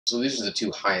So these are the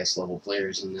two highest level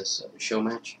players in this show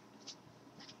match.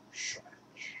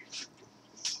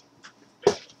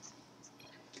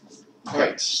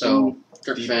 Alright, so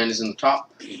Tryptophan is in the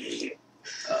top.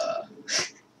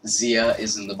 XeIA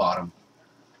is in the bottom.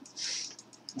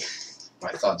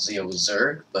 I thought XeIA was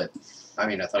Zerg, but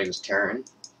I thought he was Terran.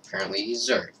 Apparently he's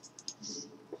Zerg.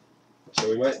 So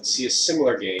we might see a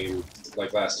similar game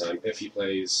like last time if he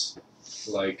plays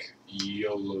like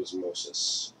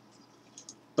Yolosmosis.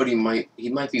 But he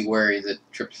might be wary that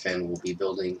Tryptophan will be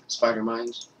building spider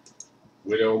mines.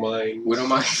 Widow mines. Widow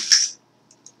mines.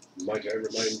 Might I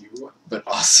remind you? But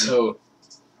also,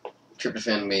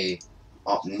 Tryptophan may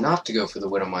opt not to go for the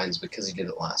Widow Mines because he did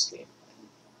it last game.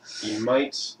 He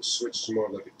might switch to more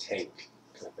like a tank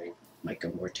kind of thing. Might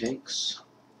go more tanks.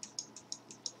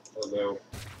 Although...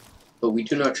 But we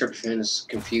do know Tryptophan is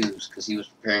confused because he was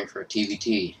preparing for a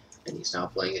TVT, and he's now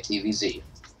playing a TVZ.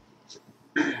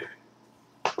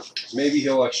 Maybe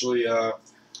he'll actually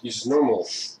use his normal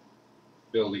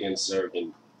build against Zerg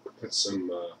and put some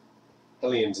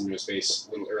Hellions into his face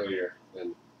a little earlier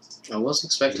than... I was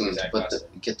expecting him to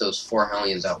get those 4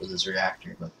 Hellions out with his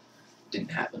reactor, but it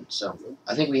didn't happen. So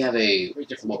I think we have a...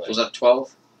 What, was that 12?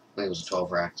 I think it was a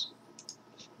 12 racks.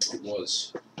 It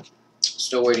was.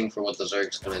 Still waiting for what the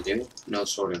Zerg's going to do. No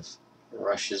sort of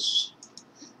rushes.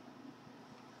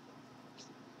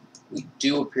 We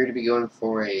do appear to be going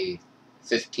for a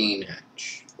 15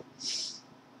 hatch.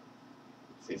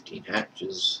 15 hatch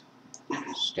is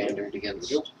standard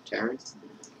against Terran.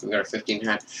 We've got a 15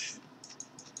 hatch.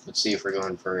 Let's see if we're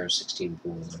going for a 16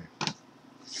 pool there.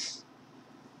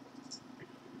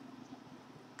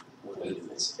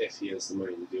 If he has the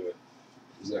money to do it.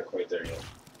 He's not quite there yet.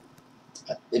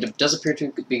 It does appear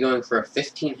to be going for a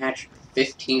 15 hatch,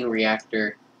 15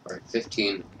 reactor, or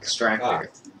 15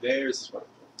 extractor. There's this one.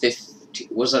 15,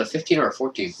 was that a 15 or a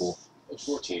 14 pool? Oh,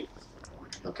 14.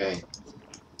 Okay.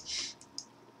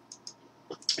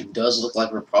 It does look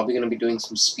like we're probably going to be doing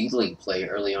some speedling play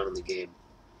early on in the game.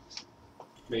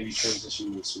 Maybe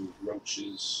transition with some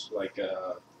roaches like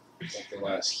the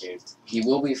last game. He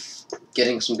will be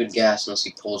getting some good gas unless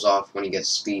he pulls off when he gets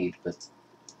speed, but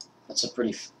that's a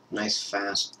pretty nice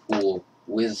fast pool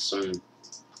with some...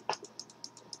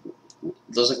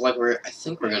 Those look like I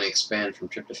think we're going to expand from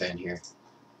Tryptophan here.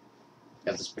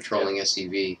 Have this patrolling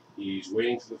SCV. He's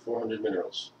waiting for the 400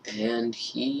 minerals. And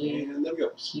there we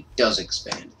go. He does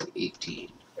expand to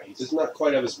 18. He does not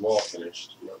quite have his wall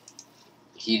finished. No.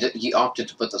 He opted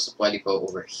to put the supply depot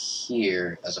over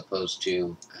here as opposed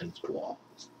to at his wall.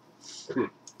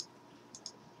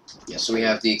 Yeah, so we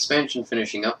have the expansion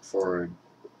finishing up for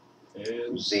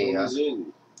XeIA.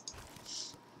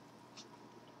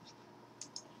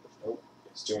 Oh,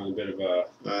 it's doing a bit of a...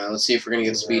 let's see if we're going to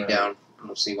get speed down. I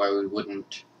don't see why we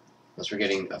wouldn't, unless we're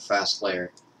getting a fast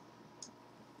player.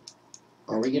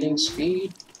 Are we getting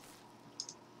speed?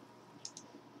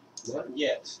 Not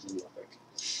yet, doesn't look like.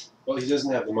 Well, he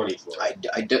doesn't have the money for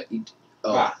it.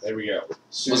 Oh. There we go.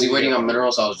 Was he waiting on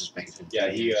minerals? I was just paying attention. Yeah,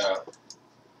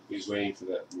 he was waiting for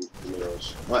the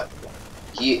minerals. What?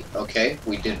 Okay,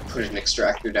 we did put an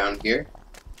extractor down here,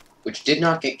 which did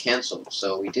not get cancelled,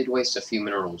 so we did waste a few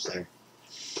minerals there.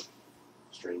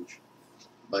 Strange.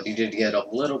 But he did get a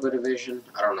little bit of vision.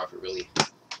 I don't know if it really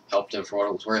helped him for what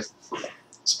it was worth.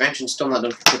 Expansion's still not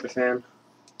done for Tryptophan.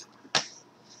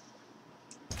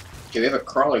 Okay, we have a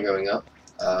crawler going up.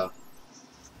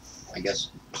 I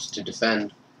guess just to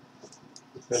defend.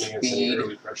 Defending against any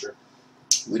early pressure.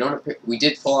 We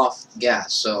did pull off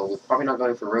gas, so we're probably not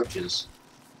going for roaches.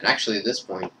 And actually, at this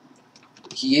point,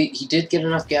 he did get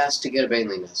enough gas to get a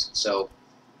baneling nest. So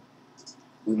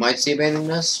we might see a baneling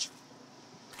nest.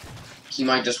 He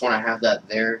might just want to have that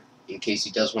there in case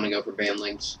he does want to go for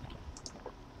banelings.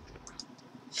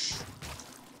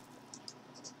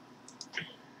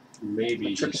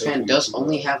 Maybe. Tryptophan does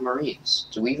only have marines,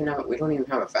 so we don't even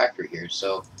have a factory here.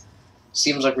 So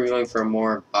seems like we're going for a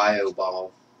more bio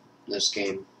ball this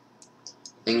game.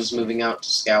 Things moving out to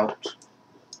scout.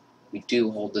 We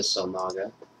do hold this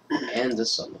Zelnaga and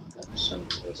this Zelnaga. So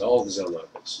there's all the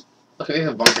Zelnagas. Okay, we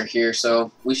have a bunker here,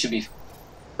 so we should be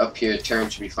up here. Terran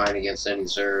should be fine against any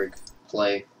Zerg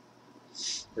play.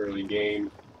 Early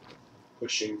game,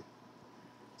 pushing.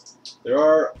 There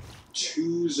are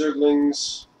 2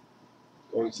 Zerglings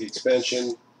going to the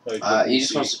expansion. He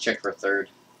just wants to check for a third.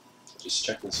 Just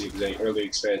check and see if there's any early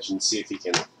expansion, see if he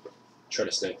can try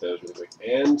to snake those really quick.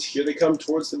 And here they come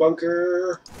towards the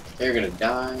bunker. They're gonna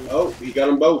die. Oh, he got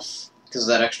them both. Because of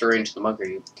that extra range to the bunker,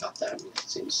 you got that. You can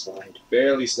see him slide.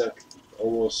 Barely snuck.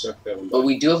 Almost snuck that one by. But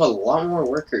we do have a lot more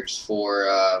workers for...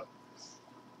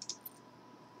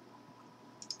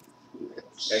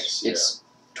 XeIA. It's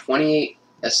 28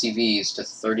 SCVs to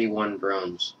 31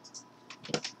 drones.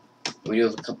 We do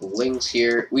have a couple wings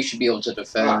here. We should be able to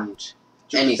defend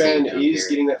anything down is here.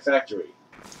 getting that factory.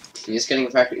 He is getting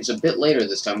a factory. It's a bit later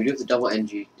this time. We do have the double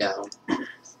NG down.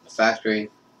 The factory.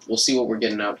 We'll see what we're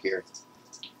getting out here.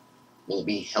 Will it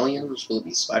be Hellions? Will it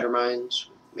be Spider Mines?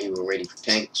 Maybe we're waiting for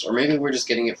tanks. Or maybe we're just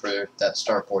getting it for that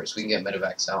starport so we can get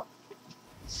medevacs out.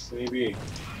 Maybe.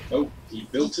 Oh, he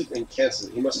built it and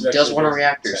canceled it. He must have He does want a built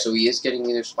reactor, it. so he is getting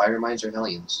either Spider Mines or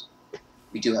Hellions.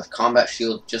 We do have Combat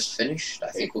Shield just finished. I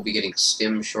think we'll be getting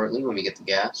Stim shortly when we get the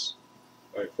gas.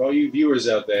 Alright, for all you viewers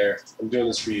out there, I'm doing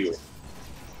this for you.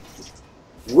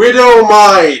 Widow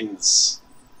Mines!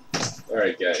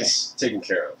 Alright, guys. Taken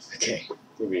care of. Okay.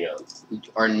 Moving on. We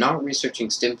are not researching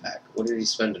Stim Pack. What did he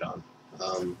spend it on?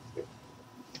 I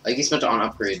think he spent it on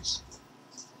upgrades.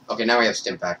 Okay, now we have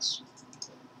Stim Packs.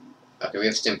 Okay, we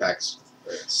have Stim Packs.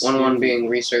 Right, 1-1 being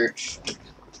researched.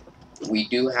 We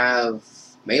do have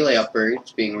melee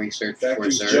upgrades being researched for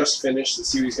Factory's Zerg. just finished. Let's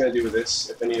see what he's going to do with this,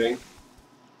 if anything.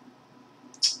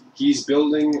 He's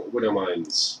building Widow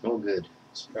Mines. Oh, good.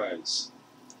 Surprise.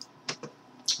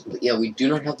 But yeah, we do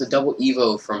not have the double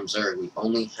Evo from Zerg. We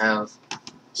only have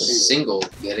the single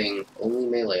getting only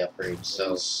melee upgrades.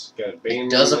 So it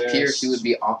does appear he would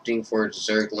be opting for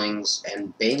Zerglings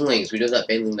and Banelings. We do have that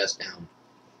Baneling nest down.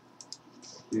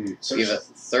 So we have a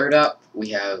third up. We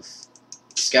have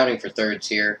scouting for thirds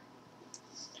here.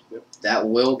 Yep. That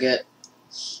will get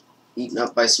eaten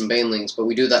up by some Banelings, but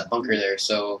we do have that bunker there,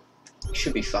 so we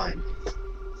should be fine.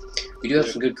 We do have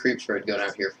some good creep spread going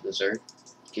out here for the Zerg.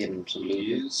 Give him some movement.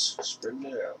 He is spreading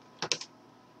it out.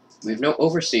 We have no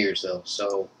overseers though,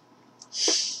 so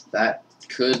that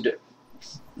could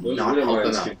Those not Widow help him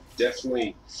Mines out. could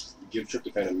definitely give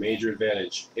Tryptophan a major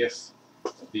advantage if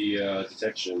the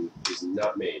detection is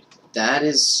not made. That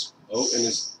is. Oh, and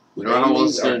his We don't know how well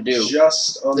it's gonna do.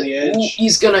 Just on the edge. Ooh,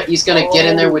 he's gonna get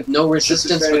in there with no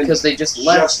resistance Tryptophan because they just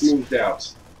left. Just moved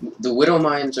out. The Widow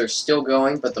Mines are still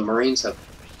going, but the Marines are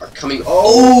coming.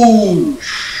 Oh!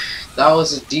 That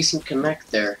was a decent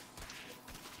connect there.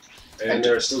 And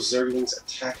there are still Zerglings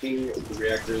attacking the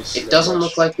reactors. It doesn't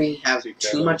look like we have Take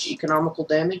too damage. much economical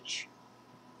damage.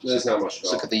 There's not much at Let's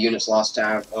all. look at the units lost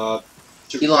tab.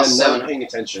 He lost not 7. paying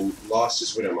attention, lost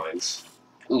his Widow Mines.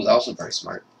 Ooh, that wasn't very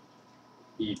smart.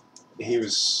 He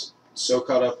was so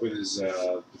caught up with his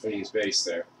defending his base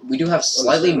there. We do have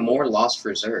slightly Understandable. more loss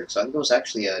for Zerg, so I think it was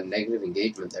actually a negative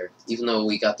engagement there, even though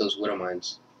we got those Widow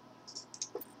Mines.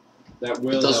 That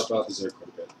will those- help out the Zerg quite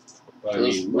a bit. But, I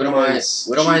Those mean, Widow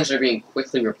Mines are being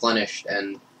quickly replenished,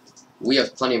 and we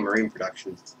have plenty of Marine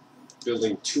production.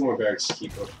 building 2 more barracks to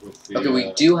keep up with the. Okay,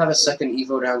 we do have a second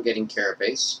Evo down getting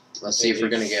Carabase. Let's see if we're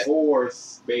going to get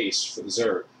 4th base for the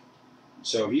Zerg.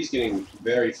 So he's getting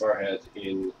very far ahead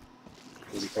in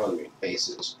his economy.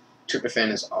 bases.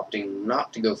 Tryptophan is opting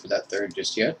not to go for that third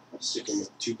just yet. Sticking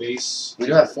with 2 base. We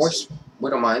do have 4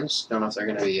 Widow Mines. Don't know if they're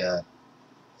going to be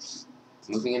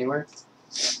moving anywhere.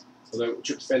 Although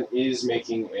Tryptophan is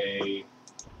making a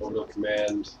orbital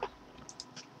command.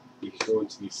 He's going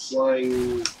to be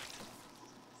flying.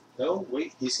 No,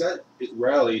 wait, he's got it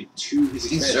rallied to his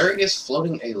See, command. Zerg is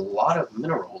floating a lot of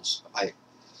minerals. I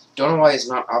don't know why he's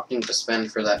not opting to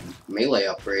spend for that melee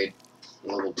upgrade,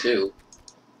 level 2.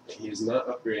 He is not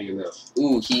upgrading enough.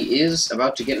 Ooh, he is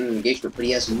about to get an engagement, but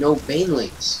he has no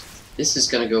Banelings. This is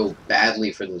going to go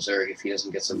badly for the Zerg if he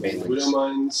doesn't get some Widow Banelings.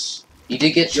 Mines. He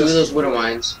did get 2 of those Widow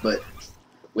Mines, but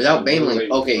without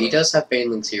Baneling. Okay, he does have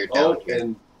Banelings here down here.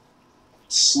 And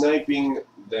sniping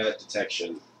that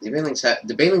detection. The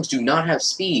Banelings do not have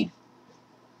speed.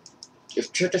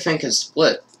 If Tryptophan can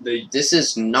split, this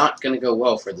is not going to go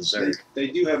well for the Zerg. They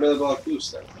do have metabolic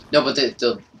boost though. No, but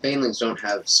the Banelings don't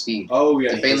have speed. Oh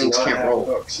yeah, The he does Banelings not can't have roll.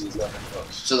 hooks. He does not have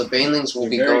hooks. So the Banelings will They're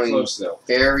be very going close though.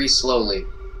 very slowly.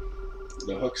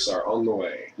 The hooks are on the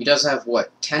way. He does have, what,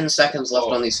 10 seconds left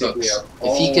on these taking hooks. out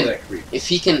If he all can, that creep. if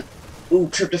he can, ooh,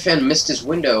 Tryptophan missed his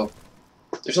window.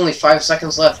 There's only 5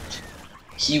 seconds left.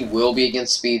 He will be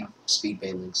against speed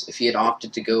Banelings. If he had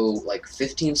opted to go like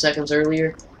 15 seconds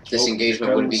earlier, this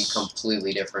engagement would be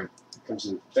completely different. Comes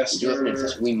in We do have an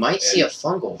infest- We might see a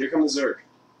fungal. Here comes the Zerg.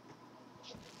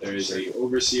 There is a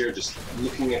overseer just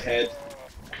looking ahead,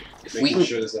 We making can-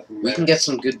 sure there's nothing We there. can get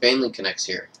some good Baneling connects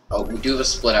here. Oh, we do have a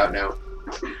split out now.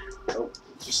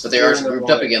 Just But they are throwing up grouped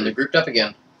all up that again. They're creep. grouped up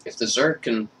again. If the Zerg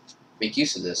can make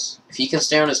use of this, if he can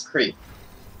stay on his creep,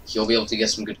 he'll be able to get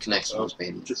some good connects on those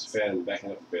Banelings. Tryptophan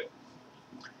backing up a bit.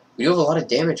 We do have a lot of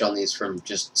damage on these from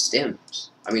just stims.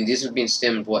 I mean, these have been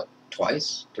stimmed, what,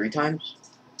 twice? 3 times?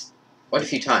 Quite a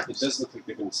few It times. does look like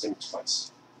they've been stimmed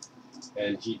twice.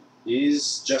 And he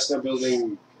is just now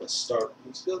building a start.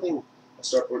 He's building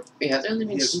starport. Yeah, they only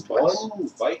He need has some twice. one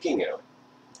Viking out.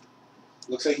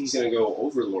 Looks like he's gonna go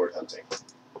Overlord hunting.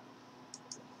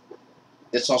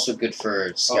 It's also good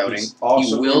for scouting. He's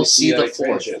also He will going to see the CPHS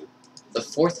fourth. expansion. The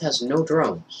fourth has no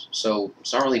drones, so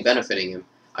it's not really benefiting him.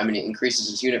 I mean, it increases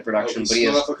his unit production, He's but he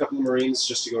still has... up a couple of Marines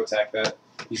just to go attack that.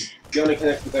 He's gonna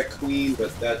connect with that Queen,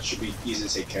 but that should be easy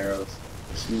to take care of.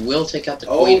 He will take out the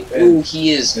Oh, Queen. and Ooh,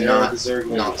 he is there not are the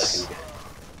Zerglings. looking good.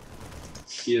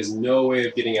 He has no way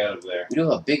of getting out of there. We do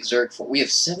have a big Zerg for... We have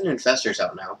 7 infestors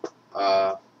out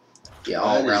now. Yeah,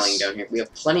 all That rallying is- down here. We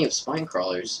have plenty of spine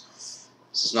crawlers.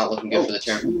 This is not looking good for the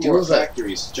turn. 2 We do more have a...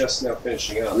 factories just now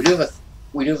finishing up. We do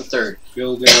have a third.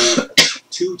 Building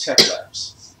 2 tech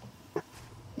labs.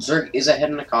 Zerg is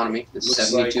ahead in economy. It's Looks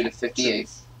 72 like to 58.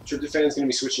 Tryptophan is going to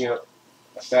be switching out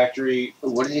a factory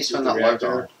What did he with spend the that large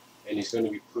reactor, on? and he's going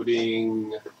to be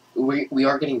putting... We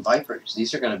are getting Vipers.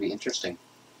 These are going to be interesting.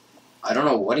 I don't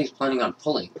know what he's planning on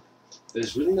pulling.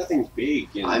 There's really nothing big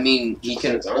in I mean, he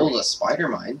can Tryptophan's pull army. the spider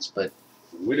mines, but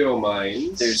Widow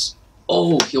Mines. there's...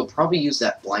 Oh, he'll probably use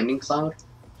that blinding cloud.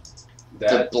 The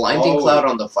that, blinding oh, cloud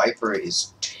on the Viper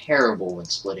is terrible when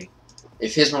splitting.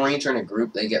 If his Marines are in a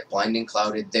group, they get blinding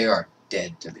clouded, they are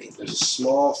dead to me. There's a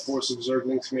small force of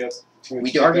Zerglings coming out.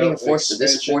 We are getting a force, but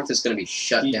this fourth is going to be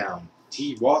shut down.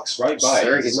 He walks right by.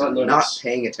 Zerg He does is not not notice.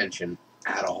 paying attention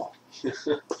at all.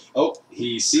 Oh,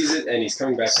 he sees it and he's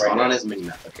coming back It's right not now. on his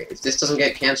minimap. Okay, if this doesn't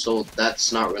get cancelled,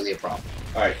 that's not really a problem.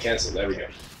 Alright, cancel. There we go.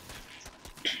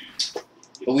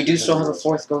 But we do still have a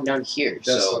fourth going down here, He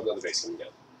does so have another base coming down.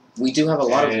 we do have a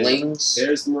lot of And lings.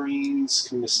 There's the Marines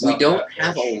coming to stop We don't that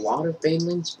have push. a lot of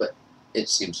banelings, but it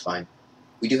seems fine.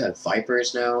 We do have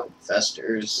Vipers now, Infestors,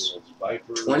 There's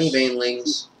Vipers. 20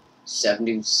 banelings,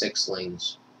 76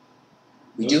 lings.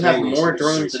 We Those do have banelings more are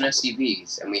drones sweet. than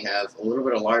SCVs, and we have a little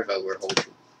bit of larvae we're holding.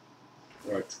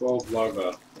 There are 12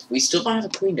 larvae. We still don't have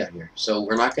a queen down here, so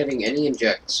we're not getting any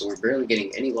injects, so we're barely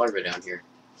getting any larvae down here.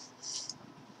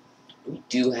 We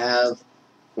do have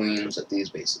queens at these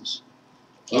bases.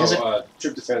 He has a,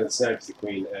 Tryptophan sniped the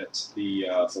Queen at the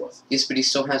 4th. yes, but he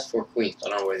still has 4 queens. I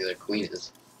don't know where the other queen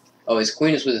is. Oh, his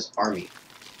queen is with his army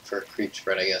for a creep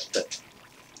spread, I guess, but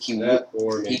he That,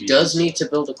 or maybe he does need to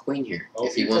build a queen here Oh,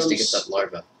 if he here wants to get comes that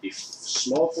larva. a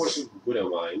small force of Widow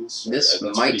Mines. This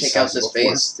That's might pretty take out this sizable base.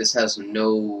 force. This has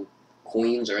no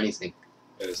queens or anything.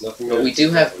 There's nothing But there we to do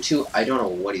take have out. 2. I don't know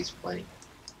what he's planning.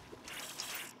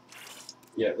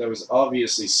 Yeah, that was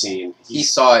obviously seen. He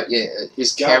saw it. Yeah,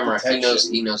 his got camera. He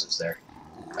protection. knows it's there.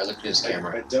 I looked at his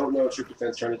camera. I don't know what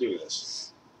Tryptophan's trying to do with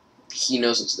this. He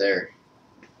knows it's there.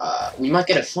 We might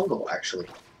get a fungal actually.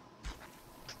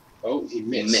 Oh, he He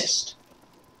missed. missed.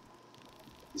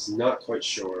 He's not quite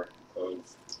sure of.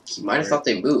 He might have thought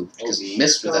they moved because he here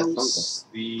missed with that fungal. comes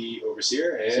the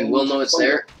Overseer, and He will know it's fungal.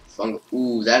 there. Fungal.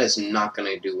 Ooh, that is not going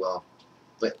to do well.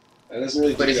 That doesn't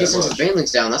really But do if he that sends his much.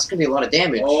 banelings down, that's going to be a lot of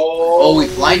damage. Oh, Oh, we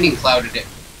blinding clouded it.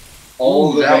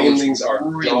 all Ooh, the that was banelings are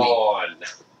really- gone.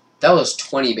 That was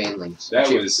 20 banelings. That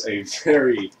Actually, was a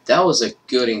very. that was a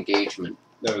good engagement.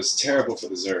 That was terrible for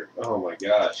the Zerg. Oh my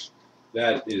gosh,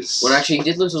 that is. Well, actually, he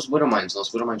did lose those Widow Mines.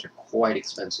 Those Widow Mines are quite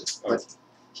expensive. Oh. But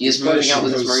he is moving out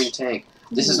with his Those- Marine tank.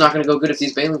 This is not going to go good if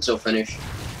these banelings don't finish.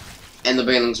 And the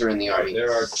banelings are in the Alright, army.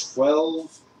 there are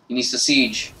 12 He needs to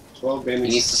siege. He banelings.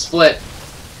 needs to split.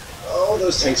 Oh,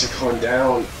 those tanks are going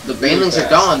down. The really banelings are fast.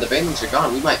 gone. The banelings are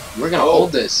gone. We're going to Oh,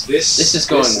 hold this. This is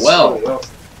going well.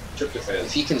 Tryptophan.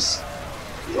 If he can...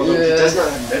 Although he does not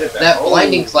have medevac. That Oh.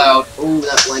 blinding cloud. Ooh,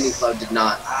 that blinding cloud did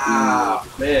not. Ah,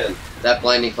 man. That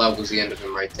blinding cloud was the end of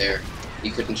him right there. He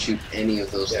couldn't shoot any of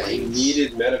those Yeah, he lanes.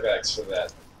 needed medevacs for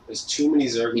that. There's too many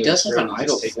Zerglings. He does have for an him to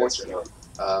idle just take force. that turn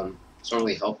on. It's not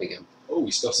really helping him. Oh,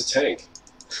 he still has a tank.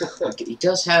 He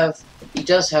does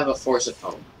have a force of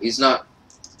home. He's not.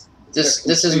 This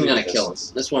isn't gonna kill him.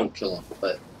 This won't kill him,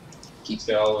 but He's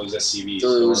got all those SCVs.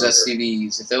 those However,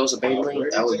 SCVs. If there was a baneling,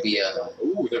 that would be a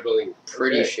Ooh, they're building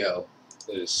pretty okay. show.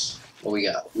 There's, What we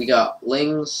got? We got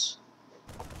lings.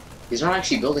 He's not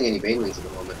actually building any banelings at the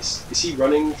moment. is he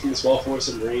running from the small force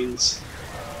of Marines?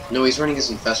 No, he's running his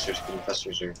infestors. Because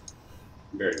infestors are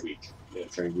Very weak. Yeah.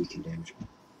 very weak in damage.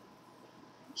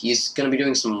 He's going to be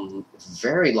doing some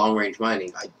very long-range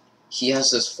mining. He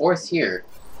has his 4th here,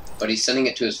 but he's sending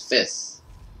it to his 5th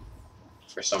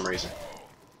for some reason.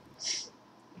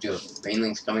 We do have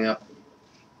banelings coming up.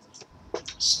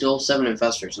 Still 7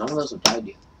 infestors. None of those have died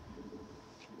yet.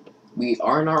 We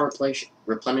are not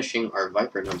replenishing our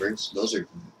Viper numbers.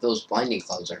 Those blinding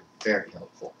clouds are very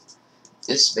helpful.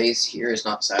 This space here is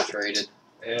not saturated.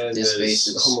 And This there's base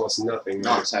is almost nothing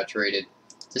there. Not saturated.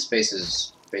 This space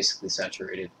is basically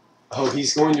saturated. Oh,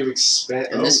 he's going to expand.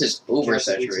 And this is cancel the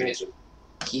oversaturated. expansion.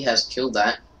 He has killed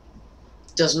that.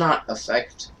 does not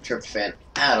affect Tryptophan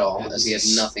at all, And as he had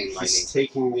nothing mining. He's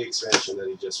taking the expansion that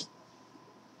he just.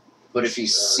 But if he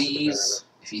sees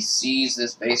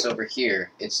this base over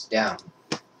here, it's down.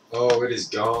 Oh, it is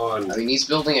gone. I mean, he's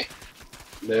building it.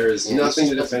 There is nothing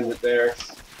to defend it there.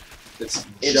 It's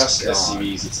just gone.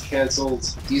 SCVs. It's cancelled.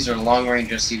 These are long-range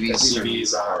SCVs.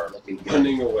 SCVs are looking good.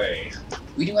 running away.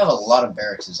 We do have a lot of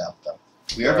barracks out, though.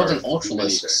 We are building Many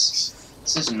Ultralisks.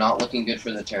 This is not looking good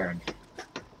for the Terran.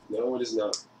 No, it is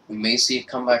not. We may see a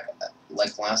comeback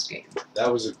like last game.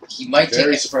 That was a He might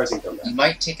very take surprising comeback. He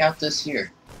might take out this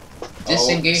here.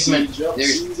 Disengagement.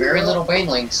 There's very little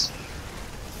banelings.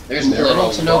 There's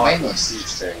little to no banelings.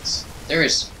 Siege tanks. There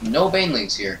is no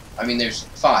banelings here. I mean, there's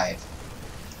 5.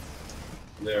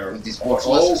 There. With these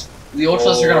Ultralisks. The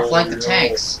Ultralisks are gonna flank the no.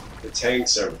 tanks. The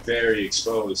tanks are very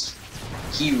exposed.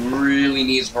 He really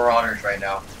needs Marauders right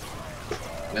now.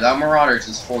 Without Marauders,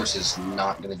 his force is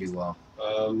not gonna do well.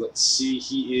 Let's see.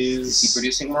 He is. Is he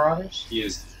producing Marauders? He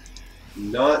is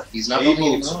not. He's not building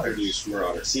able any to Marauders. produce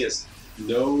Marauders. He has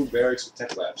no barracks with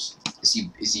tech labs. Is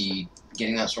he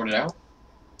getting that sorted out?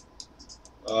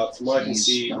 From what I can He's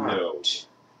see, not. no.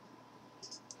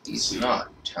 He's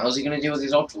not. How's he gonna deal with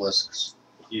these Ultralisks?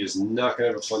 He is not going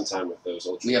to have a fun time with those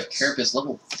Ultralisks. We have Carapace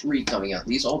level 3 coming out.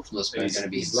 These Ultralisks are gonna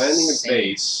be He's landing a insane.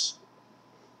 base,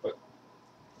 but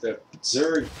the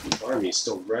Zerg army is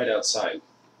still right outside.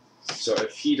 So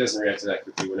if he doesn't react to that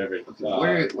quickly, whenever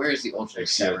Okay, where is the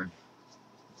Ultralisk Tavern?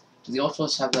 Do the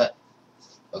Ultralisks have that?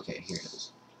 Okay, here it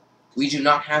is. We do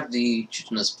not have the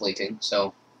chitinous plating,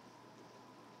 so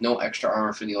no extra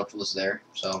armor for the Ultralisks there.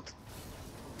 So,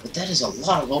 but that is a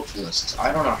lot of Ultralisks.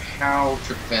 I don't know how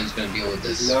Tryptophan's going to deal with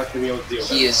he's this. not going to be able to deal with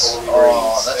He that. is. Only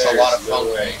Oh, Marines. that's a lot of There's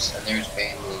no way. Punkles, and there's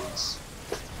Banelings.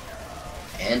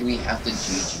 And we have the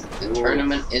GG. The Ooh.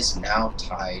 tournament is now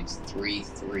tied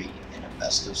 3-3 in a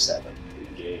best of 7.